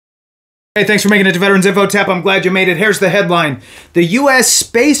Hey, thanks for making it to Veterans Info Tap. I'm glad you made it. Here's the headline. The U.S.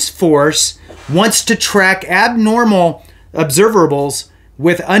 Space Force wants to track abnormal observables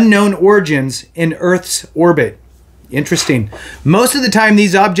with unknown origins in Earth's orbit. Interesting. Most of the time,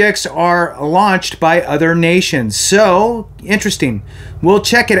 these objects are launched by other nations. So, interesting. We'll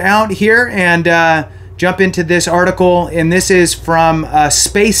check it out here and jump into this article. And this is from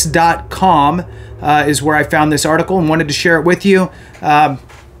space.com is where I found this article and wanted to share it with you.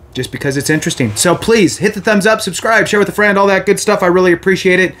 Just because it's interesting. So please hit the thumbs up, subscribe, share with a friend, all that good stuff. I really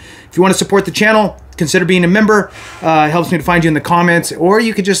appreciate it. If you want to support the channel, consider being a member. It helps me to find you in the comments, or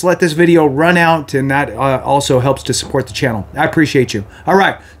you could just let this video run out, and that also helps to support the channel. I appreciate you. All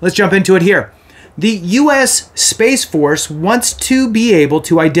right, let's jump into it here. The U.S. Space Force wants to be able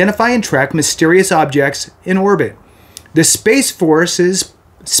to identify and track mysterious objects in orbit. The Space Force's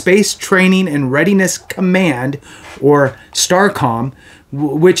Space Training and Readiness Command, or STARCOM,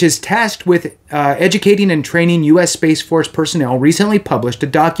 which is tasked with educating and training U.S. Space Force personnel, recently published a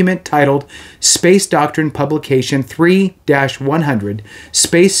document titled Space Doctrine Publication 3-100,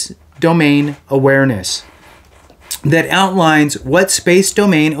 Space Domain Awareness, that outlines what space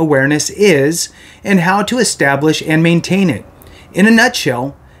domain awareness is and how to establish and maintain it. In a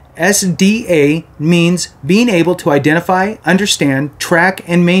nutshell, SDA means being able to identify, understand, track,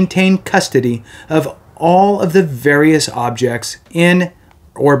 and maintain custody of all of the various objects in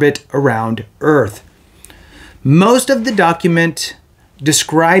orbit around Earth. Most of the document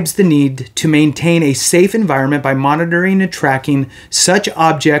describes the need to maintain a safe environment by monitoring and tracking such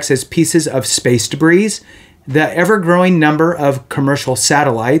objects as pieces of space debris, the ever-growing number of commercial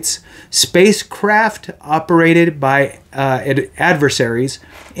satellites, spacecraft operated by adversaries,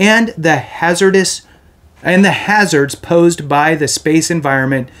 and the hazards posed by the space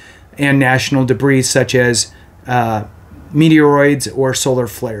environment and national debris such as meteoroids or solar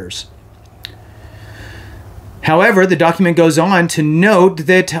flares. However, the document goes on to note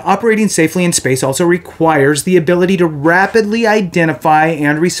that operating safely in space also requires the ability to rapidly identify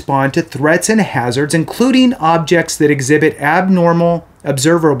and respond to threats and hazards, including objects that exhibit abnormal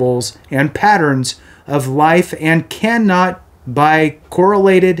observables and patterns of life and cannot be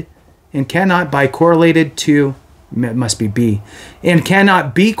correlated to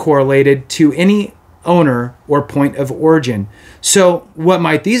any owner or point of origin. So what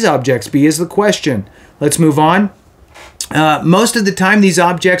might these objects be is the question. Let's move on. Most of the time these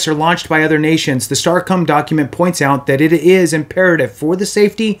objects are launched by other nations. The STARCOM document points out that it is imperative for the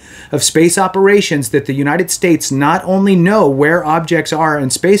safety of space operations that the United States not only know where objects are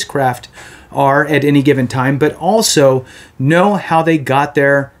and spacecraft are at any given time, but also know how they got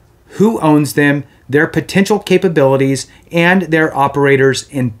there, who owns them, their potential capabilities, and their operator's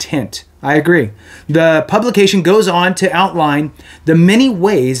intent. I agree. The publication goes on to outline the many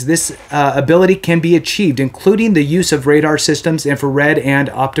ways this ability can be achieved, including the use of radar systems, infrared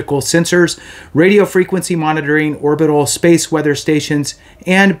and optical sensors, radio frequency monitoring, orbital space weather stations,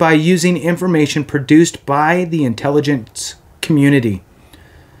 and by using information produced by the intelligence community.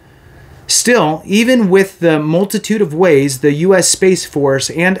 Still, even with the multitude of ways the U.S. Space Force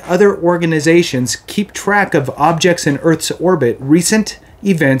and other organizations keep track of objects in Earth's orbit, recent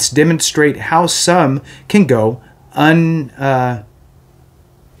events demonstrate how some can go unattributed.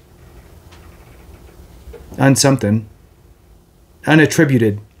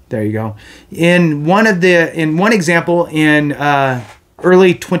 There you go. In one example, in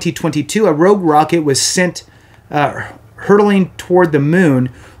early 2022, a rogue rocket was sent hurtling toward the moon.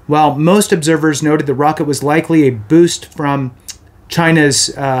 While most observers noted the rocket was likely a boost from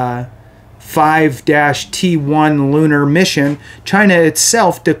China's 5-T1 lunar mission, China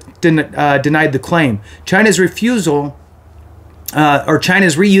itself denied the claim. China's reusable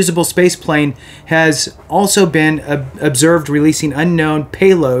space plane has also been observed releasing unknown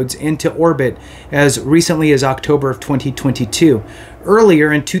payloads into orbit as recently as October of 2022.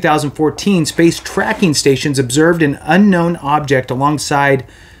 Earlier in 2014, space tracking stations observed an unknown object alongside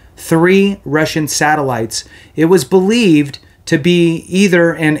 3 Russian satellites. It was believed to be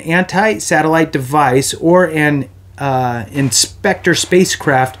either an anti-satellite device or an inspector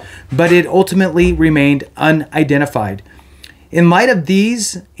spacecraft, but it ultimately remained unidentified. In light of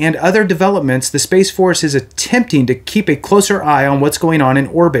these and other developments, the Space Force is attempting to keep a closer eye on what's going on in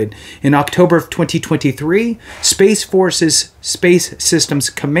orbit. In October of 2023, Space Force's Space Systems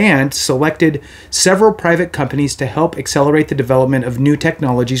Command selected several private companies to help accelerate the development of new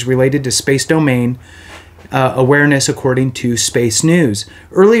technologies related to space domain awareness, according to Space News.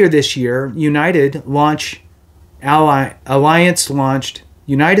 Earlier this year, United Launch Alliance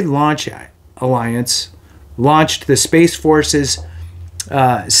launched the Space Force's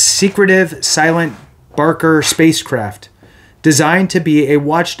secretive silent Barker spacecraft designed to be a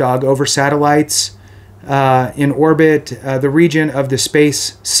watchdog over satellites in orbit the region of the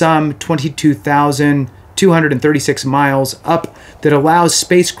space, some 22,236 miles up, that allows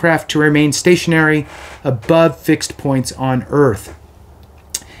spacecraft to remain stationary above fixed points on Earth.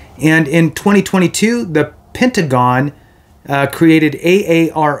 And in 2022, the Pentagon created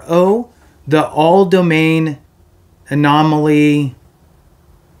AARO, the All-Domain Anomaly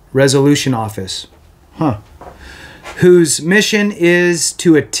Resolution Office, whose mission is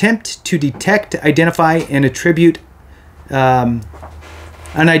to attempt to detect, identify, and attribute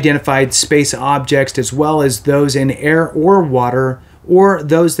unidentified space objects, as well as those in air or water, or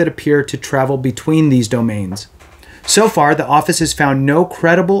those that appear to travel between these domains. So far, the office has found no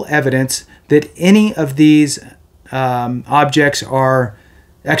credible evidence that any of these objects are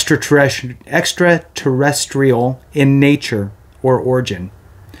extraterrestrial in nature or origin.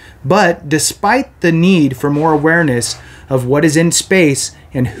 But despite the need for more awareness of what is in space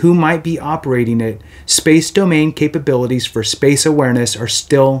and who might be operating it, space domain capabilities for space awareness are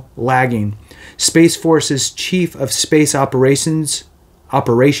still lagging. Space Force's Chief of Space Operations,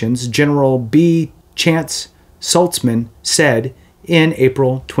 General B. Chance Saltzman, said in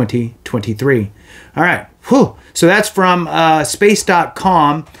April 2023. All right. Whew. So that's from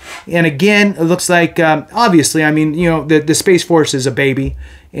space.com. And again, it looks like, obviously, I mean, you know, the Space Force is a baby.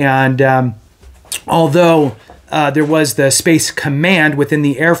 And although there was the Space Command within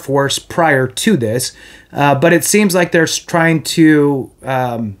the Air Force prior to this, but it seems like they're trying to,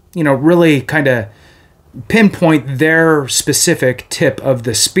 you know, really kind of pinpoint their specific tip of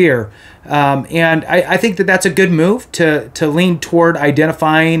the spear. And I think that that's a good move to lean toward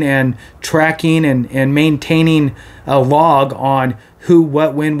identifying and tracking and maintaining a log on who,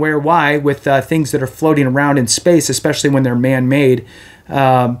 what, when, where, why with things that are floating around in space, especially when they're man-made,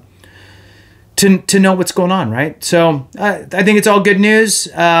 to know what's going on, right? So I think it's all good news.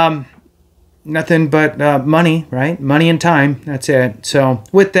 Nothing but money, right? Money and time. That's it. So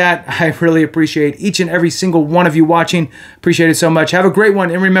with that, I really appreciate each and every single one of you watching. Appreciate it so much. Have a great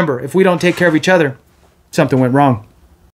one. And remember, if we don't take care of each other, something went wrong.